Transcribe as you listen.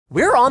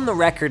We're on the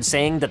record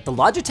saying that the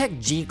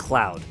Logitech G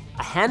Cloud,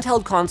 a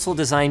handheld console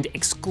designed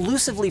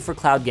exclusively for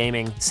cloud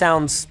gaming,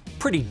 sounds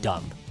pretty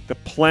dumb. The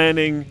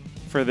planning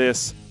for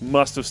this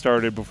must have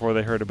started before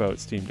they heard about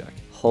Steam Deck.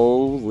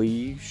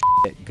 Holy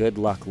shit, good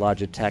luck,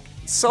 Logitech.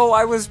 So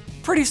I was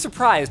pretty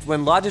surprised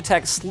when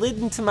Logitech slid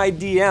into my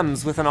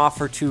DMs with an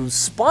offer to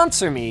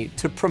sponsor me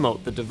to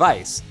promote the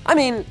device. I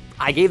mean,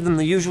 I gave them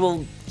the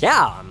usual,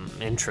 yeah, I'm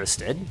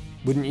interested,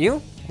 wouldn't you?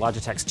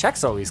 Logitech's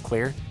check's always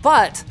clear.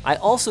 But I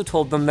also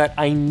told them that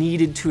I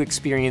needed to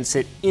experience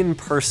it in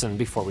person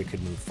before we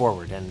could move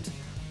forward, and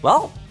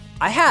well,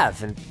 I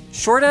have, and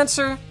short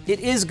answer, it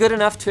is good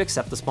enough to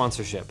accept the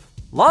sponsorship.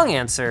 Long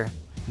answer,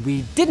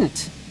 we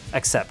didn't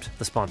accept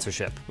the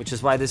sponsorship, which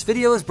is why this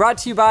video is brought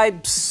to you by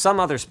some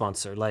other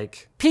sponsor,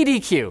 like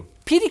PDQ.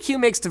 PDQ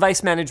makes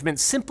device management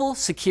simple,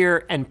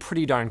 secure, and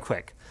pretty darn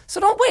quick. So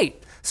don't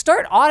wait.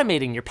 Start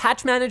automating your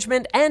patch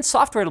management and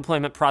software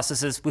deployment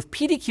processes with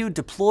PDQ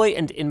Deploy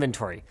and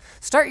Inventory.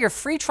 Start your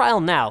free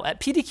trial now at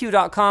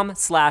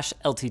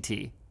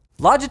pdq.com/LTT.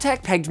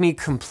 Logitech pegged me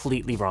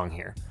completely wrong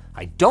here.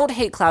 I don't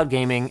hate cloud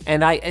gaming,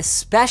 and I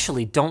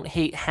especially don't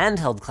hate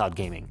handheld cloud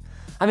gaming.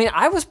 I mean,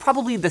 I was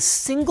probably the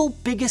single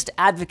biggest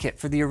advocate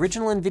for the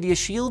original NVIDIA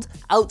Shield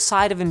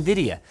outside of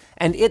NVIDIA,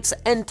 and its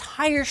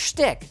entire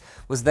shtick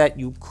was that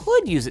you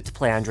could use it to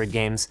play Android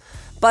games,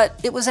 but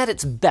it was at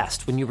its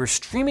best when you were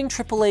streaming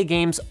AAA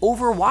games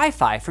over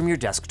Wi-Fi from your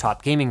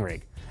desktop gaming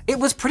rig. It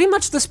was pretty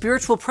much the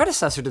spiritual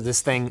predecessor to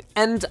this thing,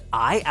 and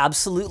I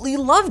absolutely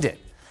loved it.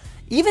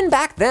 Even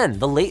back then,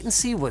 the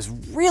latency was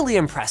really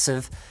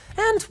impressive,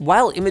 and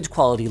while image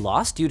quality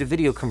loss due to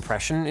video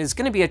compression is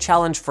going to be a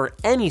challenge for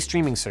any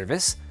streaming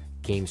service,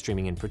 game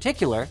streaming in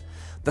particular,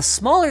 the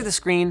smaller the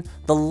screen,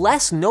 the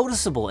less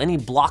noticeable any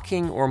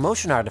blocking or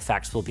motion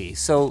artifacts will be,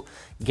 so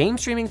game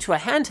streaming to a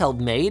handheld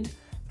made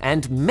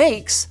and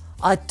makes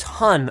a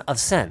ton of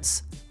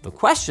sense. The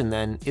question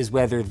then is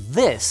whether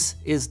this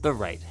is the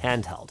right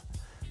handheld.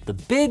 The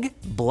big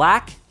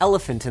black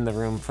elephant in the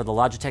room for the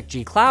Logitech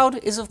G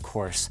Cloud is, of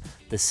course,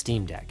 the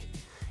Steam Deck.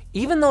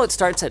 Even though it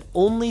starts at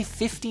only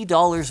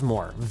 $50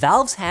 more,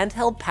 Valve's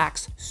handheld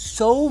packs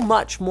so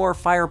much more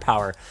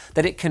firepower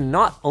that it can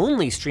not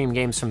only stream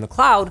games from the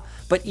cloud,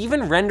 but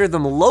even render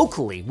them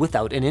locally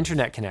without an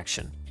internet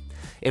connection.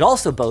 It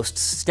also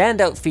boasts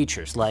standout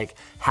features like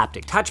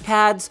haptic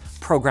touchpads,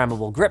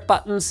 programmable grip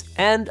buttons,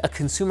 and a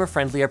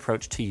consumer-friendly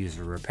approach to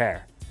user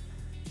repair.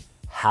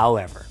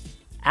 However,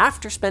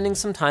 after spending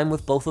some time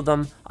with both of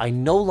them, I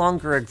no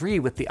longer agree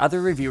with the other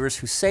reviewers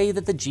who say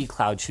that the G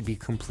Cloud should be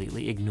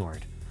completely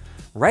ignored.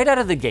 Right out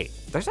of the gate,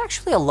 there's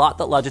actually a lot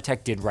that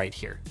Logitech did right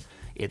here.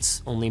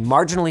 It's only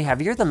marginally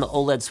heavier than the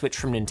OLED Switch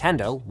from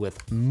Nintendo,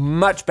 with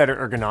much better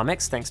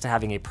ergonomics thanks to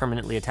having a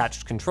permanently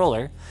attached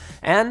controller,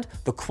 and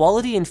the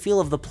quality and feel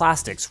of the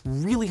plastics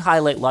really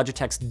highlight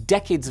Logitech's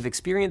decades of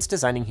experience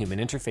designing human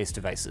interface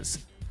devices.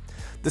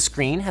 The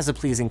screen has a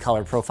pleasing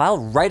color profile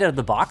right out of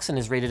the box and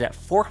is rated at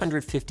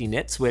 450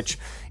 nits, which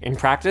in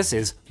practice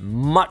is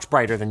much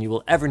brighter than you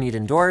will ever need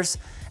indoors.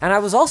 And I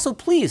was also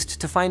pleased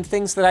to find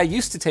things that I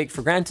used to take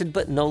for granted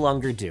but no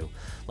longer do,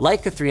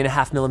 like a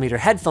 3.5mm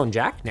headphone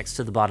jack next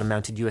to the bottom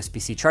mounted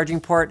USB-C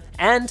charging port,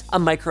 and a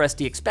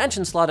microSD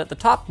expansion slot at the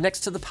top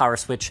next to the power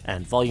switch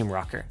and volume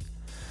rocker.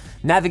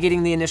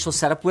 Navigating the initial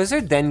setup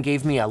wizard then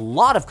gave me a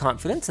lot of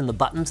confidence in the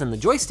buttons and the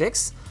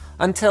joysticks,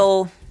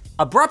 until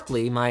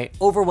abruptly, my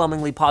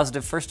overwhelmingly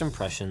positive first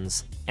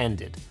impressions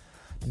ended.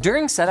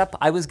 During setup,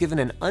 I was given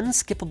an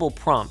unskippable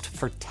prompt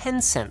for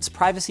Tencent's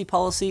privacy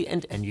policy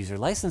and end-user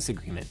license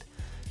agreement.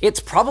 It's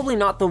probably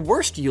not the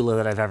worst EULA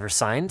that I've ever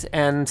signed,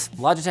 and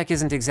Logitech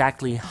isn't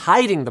exactly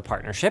hiding the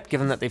partnership,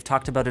 given that they've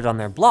talked about it on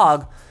their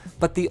blog,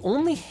 but the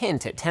only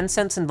hint at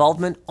Tencent's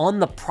involvement on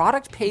the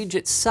product page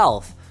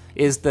itself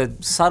is the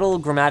subtle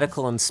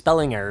grammatical and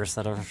spelling errors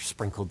that are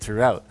sprinkled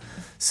throughout.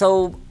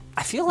 So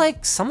I feel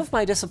like some of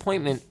my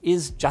disappointment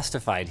is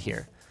justified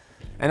here.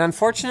 And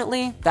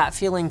unfortunately, that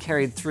feeling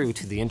carried through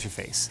to the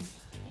interface.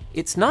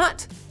 It's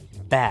not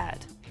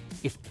bad.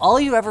 If all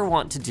you ever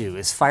want to do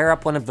is fire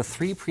up one of the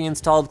 3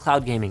 pre-installed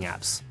cloud gaming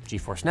apps,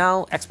 GeForce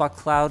Now, Xbox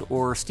Cloud,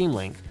 or Steam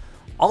Link,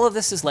 all of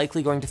this is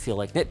likely going to feel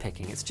like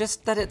nitpicking. It's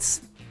just that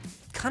it's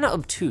kind of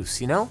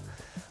obtuse, you know?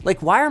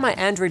 Like, why are my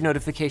Android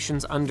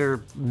notifications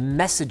under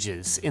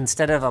messages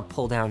instead of a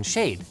pull-down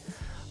shade?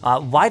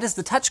 Why does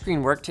the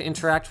touchscreen work to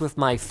interact with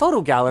my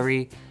photo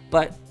gallery,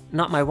 but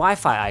not my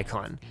Wi-Fi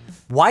icon?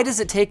 Why does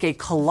it take a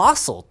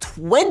colossal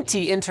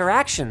 20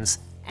 interactions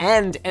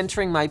and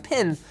entering my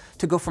PIN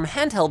to go from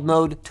handheld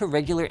mode to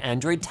regular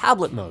Android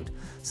tablet mode?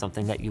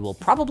 Something that you will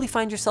probably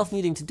find yourself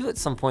needing to do at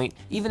some point,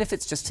 even if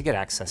it's just to get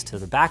access to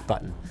the back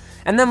button.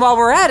 And then while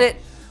we're at it,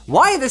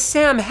 why the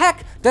Sam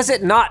heck does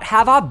it not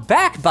have a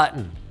back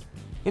button?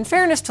 In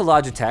fairness to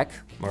Logitech,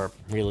 or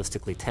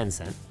realistically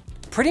Tencent,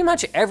 pretty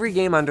much every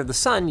game under the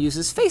sun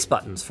uses face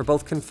buttons for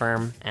both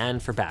confirm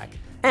and for back.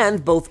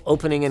 And both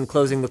opening and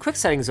closing the quick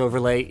settings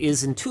overlay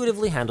is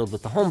intuitively handled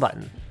with the home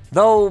button.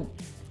 Though,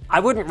 I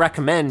wouldn't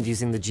recommend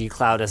using the G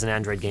Cloud as an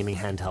Android gaming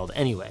handheld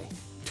anyway.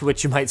 To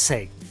which you might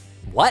say,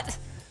 what?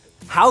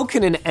 How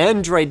can an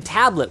Android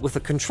tablet with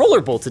a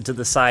controller bolted to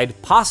the side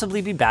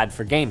possibly be bad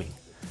for gaming?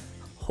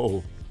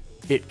 Oh,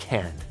 it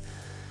can.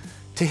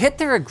 To hit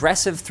their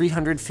aggressive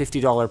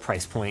 $350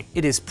 price point,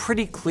 it is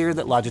pretty clear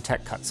that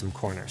Logitech cut some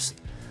corners.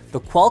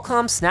 The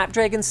Qualcomm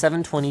Snapdragon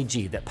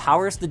 720G that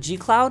powers the G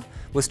Cloud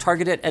was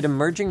targeted at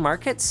emerging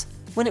markets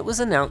when it was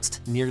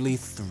announced nearly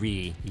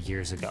 3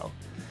 years ago.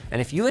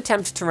 And if you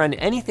attempt to run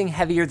anything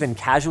heavier than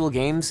casual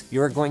games,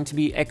 you're going to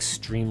be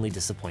extremely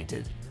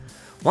disappointed.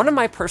 One of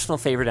my personal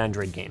favorite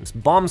Android games,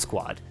 Bomb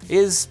Squad,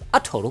 is a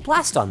total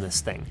blast on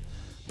this thing.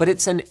 But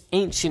it's an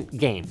ancient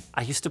game.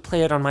 I used to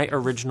play it on my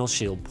original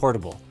Shield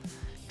Portable.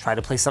 Try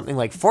to play something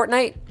like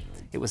Fortnite,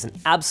 it was an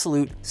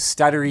absolute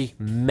stuttery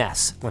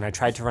mess when I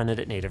tried to run it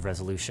at native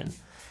resolution.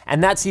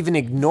 And that's even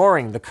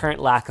ignoring the current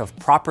lack of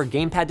proper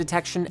gamepad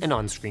detection and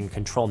on-screen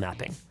control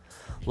mapping.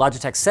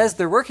 Logitech says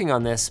they're working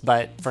on this,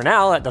 but for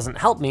now that doesn't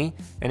help me,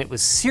 and it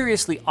was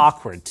seriously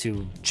awkward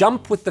to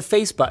jump with the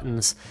face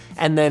buttons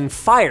and then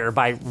fire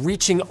by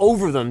reaching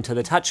over them to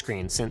the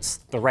touchscreen since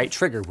the right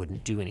trigger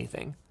wouldn't do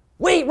anything.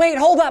 Wait,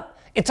 hold up!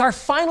 It's our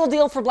final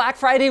deal for Black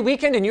Friday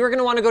weekend, and you're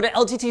gonna wanna go to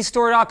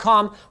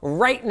lttstore.com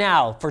right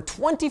now. For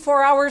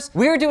 24 hours,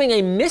 we're doing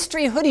a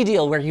mystery hoodie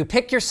deal where you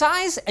pick your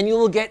size and you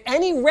will get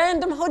any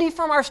random hoodie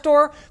from our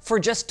store for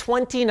just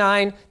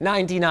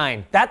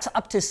 $29.99. That's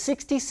up to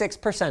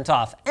 66%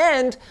 off,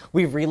 and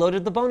we've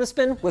reloaded the bonus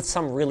bin with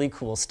some really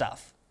cool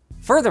stuff.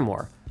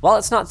 Furthermore, while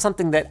it's not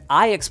something that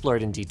I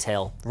explored in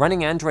detail,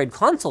 running Android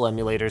console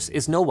emulators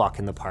is no walk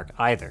in the park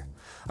either.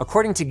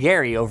 According to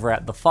Gary over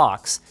at The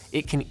Fox,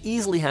 it can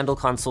easily handle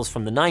consoles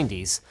from the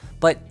 90s,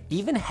 but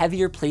even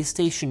heavier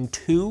PlayStation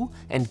 2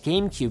 and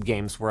GameCube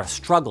games were a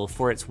struggle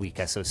for its weak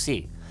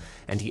SoC,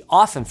 and he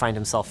often finds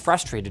himself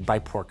frustrated by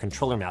poor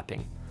controller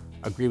mapping.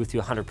 Agree with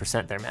you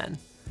 100% there, man.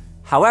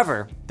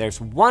 However, there's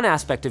one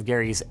aspect of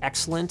Gary's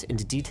excellent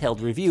and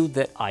detailed review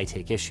that I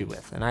take issue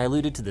with, and I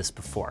alluded to this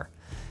before.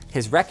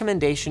 His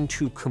recommendation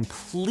to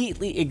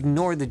completely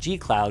ignore the G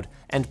Cloud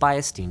and buy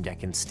a Steam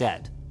Deck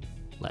instead.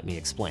 Let me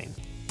explain.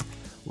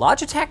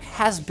 Logitech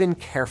has been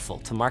careful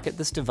to market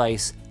this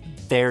device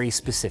very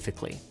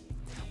specifically.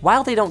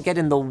 While they don't get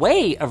in the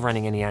way of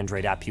running any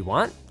Android app you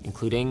want,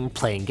 including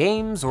playing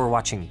games or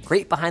watching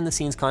great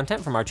behind-the-scenes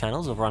content from our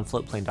channels over on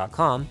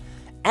floatplane.com,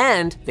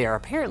 and they are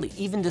apparently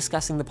even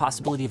discussing the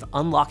possibility of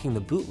unlocking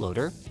the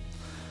bootloader,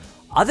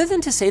 other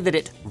than to say that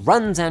it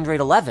runs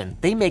Android 11,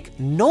 they make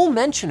no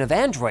mention of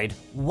Android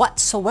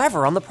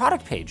whatsoever on the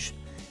product page.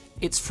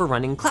 It's for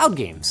running cloud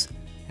games,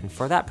 and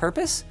for that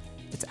purpose,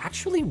 it's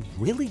actually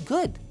really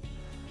good.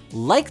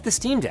 Like the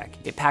Steam Deck,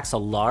 it packs a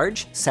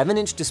large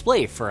 7-inch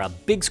display for a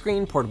big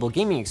screen portable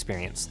gaming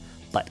experience.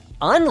 But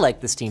unlike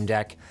the Steam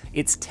Deck,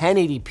 it's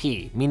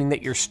 1080p, meaning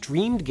that your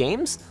streamed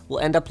games will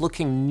end up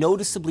looking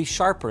noticeably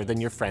sharper than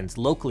your friends'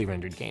 locally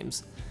rendered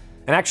games.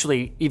 And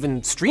actually,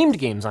 even streamed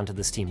games onto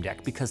the Steam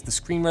Deck because the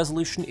screen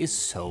resolution is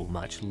so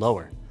much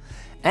lower.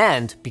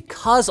 And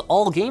because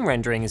all game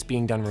rendering is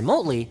being done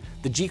remotely,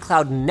 the G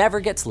Cloud never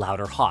gets loud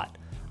or hot.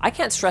 I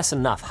can't stress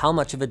enough how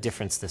much of a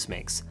difference this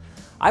makes.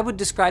 I would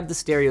describe the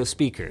stereo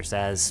speakers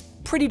as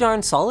pretty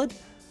darn solid,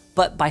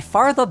 but by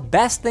far the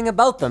best thing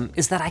about them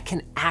is that I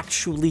can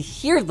actually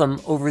hear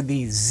them over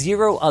the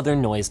zero other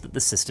noise that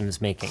the system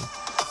is making.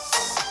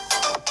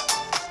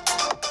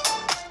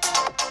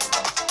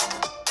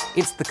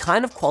 It's the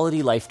kind of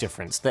quality life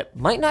difference that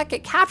might not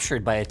get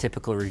captured by a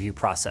typical review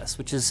process,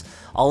 which is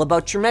all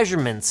about your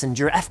measurements and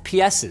your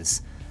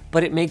FPSs,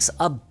 but it makes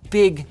a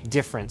big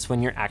difference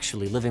when you're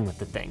actually living with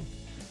the thing.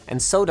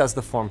 And so does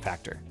the form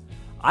factor.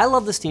 I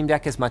love the Steam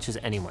Deck as much as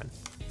anyone.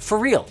 For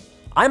real,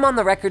 I'm on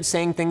the record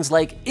saying things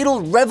like,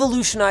 it'll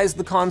revolutionize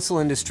the console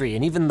industry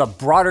and even the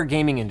broader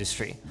gaming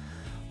industry.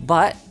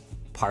 But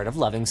part of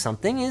loving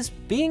something is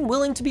being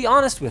willing to be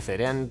honest with it,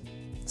 and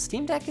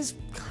Steam Deck is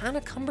kind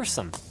of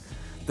cumbersome.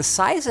 The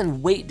size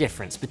and weight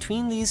difference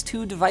between these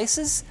two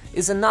devices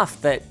is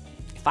enough that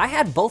if I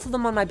had both of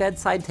them on my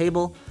bedside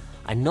table,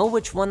 I know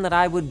which one that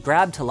I would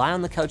grab to lie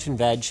on the couch and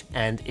veg,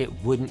 and it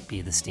wouldn't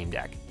be the Steam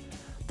Deck.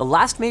 The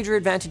last major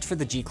advantage for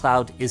the G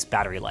Cloud is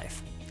battery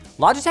life.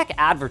 Logitech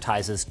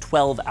advertises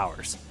 12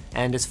 hours,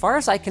 and as far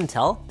as I can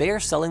tell, they are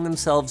selling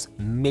themselves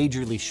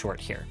majorly short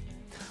here.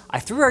 I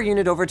threw our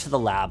unit over to the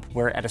lab,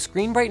 where at a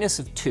screen brightness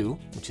of 2,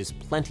 which is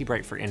plenty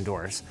bright for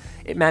indoors,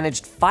 it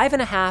managed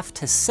 5.5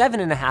 to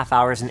 7.5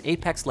 hours in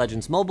Apex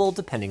Legends Mobile,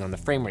 depending on the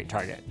frame rate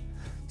target.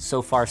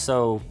 So far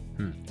so,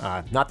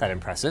 not that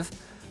impressive.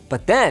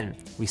 But then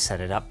we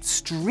set it up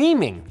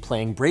streaming,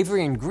 playing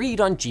Bravery and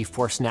Greed on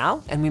GeForce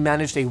Now, and we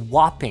managed a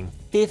whopping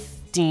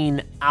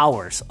 15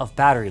 hours of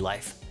battery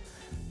life.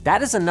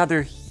 That is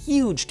another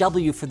huge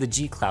W for the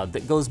G Cloud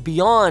that goes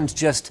beyond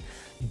just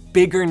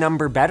bigger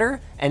number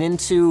better and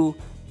into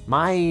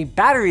my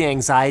battery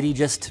anxiety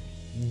just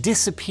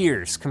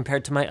disappears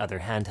compared to my other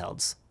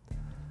handhelds.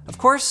 Of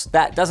course,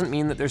 that doesn't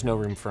mean that there's no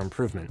room for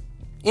improvement.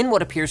 In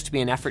what appears to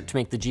be an effort to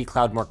make the G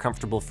Cloud more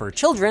comfortable for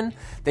children,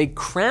 they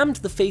crammed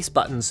the face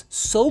buttons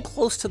so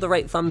close to the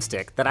right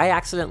thumbstick that I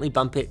accidentally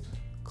bump it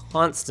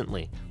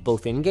constantly,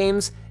 both in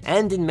games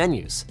and in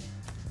menus.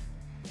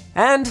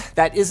 And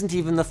that isn't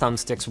even the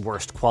thumbstick's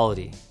worst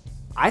quality.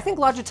 I think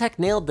Logitech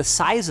nailed the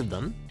size of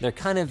them. They're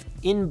kind of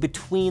in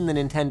between the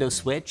Nintendo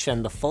Switch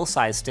and the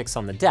full-size sticks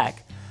on the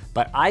deck,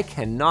 but I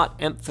cannot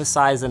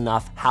emphasize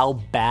enough how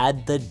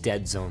bad the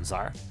dead zones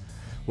are.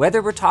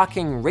 Whether we're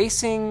talking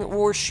racing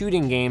or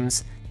shooting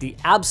games, the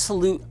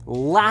absolute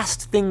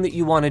last thing that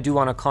you want to do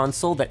on a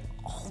console that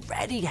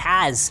already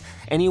has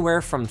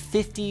anywhere from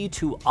 50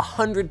 to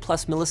 100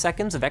 plus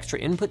milliseconds of extra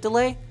input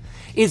delay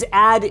is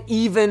add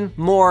even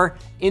more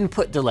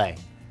input delay.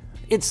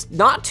 It's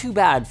not too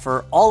bad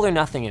for all or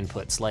nothing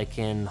inputs like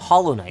in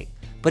Hollow Knight,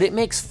 but it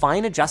makes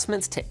fine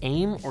adjustments to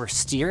aim or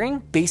steering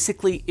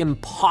basically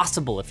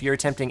impossible if you're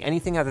attempting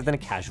anything other than a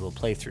casual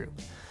playthrough.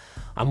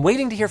 I'm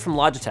waiting to hear from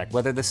Logitech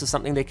whether this is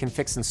something they can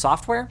fix in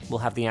software. We'll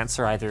have the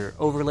answer either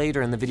overlaid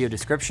or in the video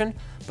description,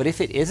 but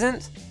if it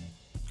isn't,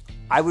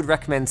 I would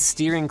recommend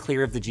steering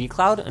clear of the G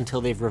Cloud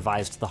until they've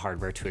revised the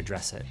hardware to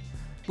address it.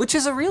 Which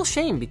is a real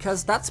shame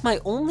because that's my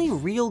only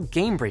real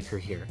game breaker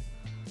here.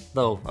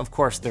 Though, of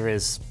course, there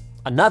is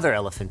another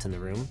elephant in the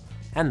room,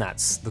 and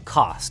that's the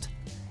cost.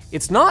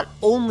 It's not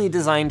only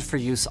designed for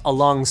use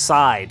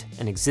alongside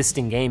an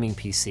existing gaming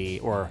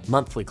PC or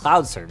monthly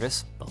cloud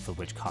service, both of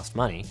which cost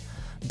money,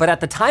 but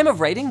at the time of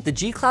writing, the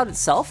G Cloud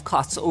itself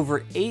costs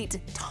over 8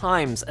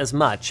 times as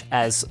much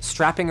as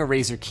strapping a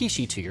Razer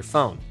Kishi to your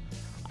phone.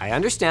 I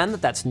understand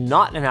that that's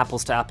not an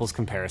apples to apples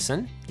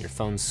comparison. Your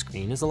phone's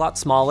screen is a lot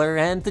smaller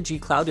and the G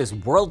Cloud is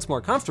worlds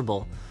more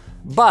comfortable,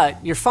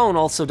 but your phone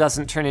also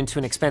doesn't turn into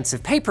an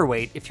expensive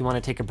paperweight if you want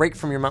to take a break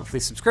from your monthly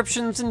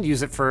subscriptions and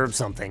use it for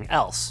something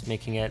else,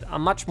 making it a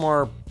much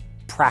more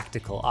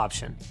practical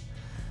option.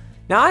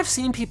 Now I've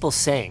seen people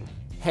saying,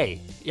 hey,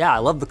 yeah, I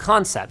love the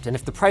concept, and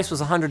if the price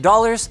was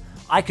 $100,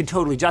 I could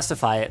totally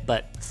justify it,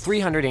 but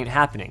 $300 ain't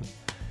happening.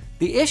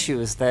 The issue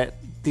is that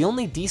the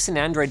only decent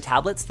Android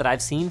tablets that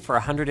I've seen for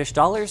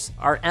 $100-ish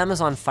are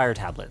Amazon Fire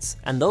tablets,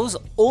 and those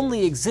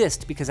only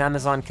exist because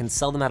Amazon can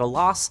sell them at a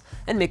loss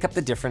and make up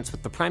the difference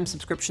with the Prime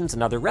subscriptions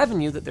and other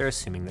revenue that they're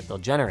assuming that they'll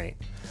generate.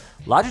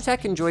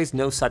 Logitech enjoys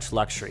no such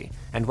luxury,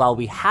 and while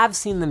we have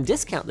seen them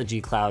discount the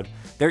G Cloud,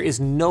 there is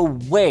no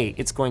way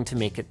it's going to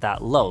make it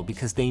that low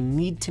because they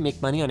need to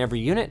make money on every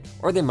unit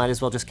or they might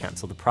as well just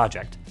cancel the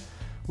project.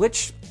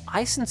 Which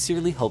I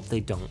sincerely hope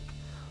they don't.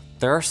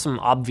 There are some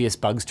obvious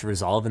bugs to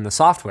resolve in the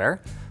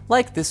software,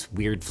 like this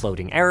weird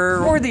floating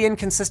error or the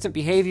inconsistent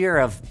behavior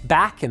of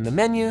back in the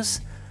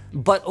menus,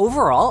 but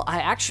overall, I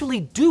actually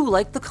do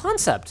like the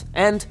concept,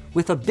 and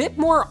with a bit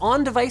more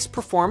on-device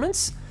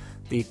performance,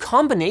 the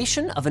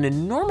combination of an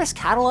enormous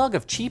catalog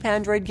of cheap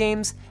Android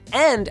games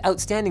and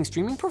outstanding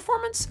streaming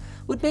performance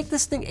would make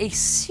this thing a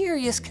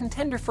serious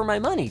contender for my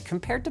money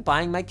compared to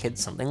buying my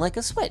kids something like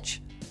a Switch.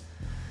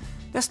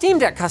 Now, Steam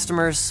Deck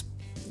customers,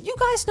 you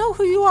guys know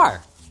who you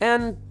are,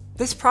 and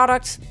this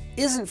product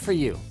isn't for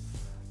you.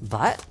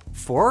 But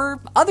for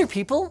other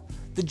people,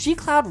 the G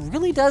Cloud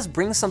really does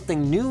bring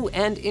something new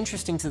and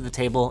interesting to the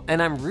table,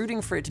 and I'm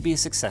rooting for it to be a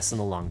success in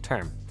the long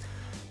term.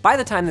 By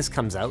the time this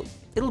comes out,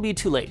 it'll be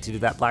too late to do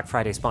that Black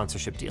Friday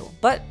sponsorship deal,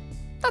 but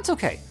that's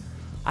okay.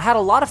 I had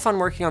a lot of fun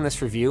working on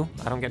this review.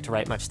 I don't get to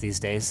write much these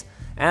days,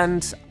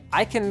 and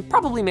I can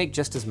probably make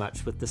just as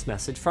much with this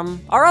message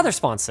from our other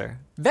sponsor,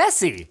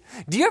 Vessi.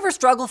 Do you ever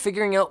struggle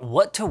figuring out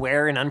what to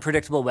wear in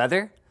unpredictable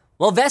weather?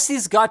 Well,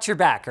 Vessi's got your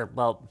back, or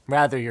well,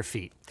 rather your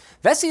feet.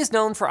 Vessi is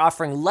known for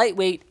offering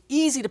lightweight,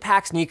 easy to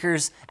pack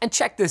sneakers, and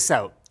check this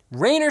out.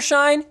 Rain or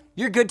shine,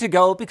 you're good to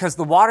go because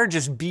the water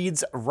just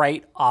beads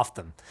right off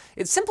them.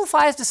 It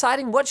simplifies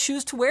deciding what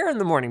shoes to wear in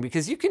the morning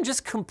because you can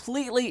just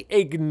completely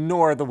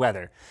ignore the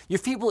weather. Your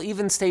feet will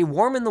even stay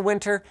warm in the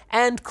winter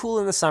and cool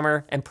in the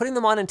summer, and putting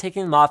them on and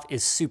taking them off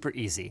is super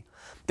easy.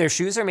 Their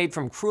shoes are made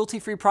from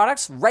cruelty-free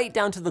products right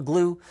down to the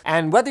glue,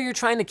 and whether you're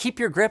trying to keep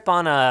your grip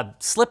on a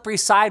slippery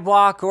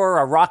sidewalk or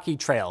a rocky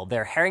trail,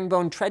 their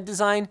herringbone tread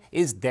design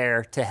is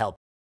there to help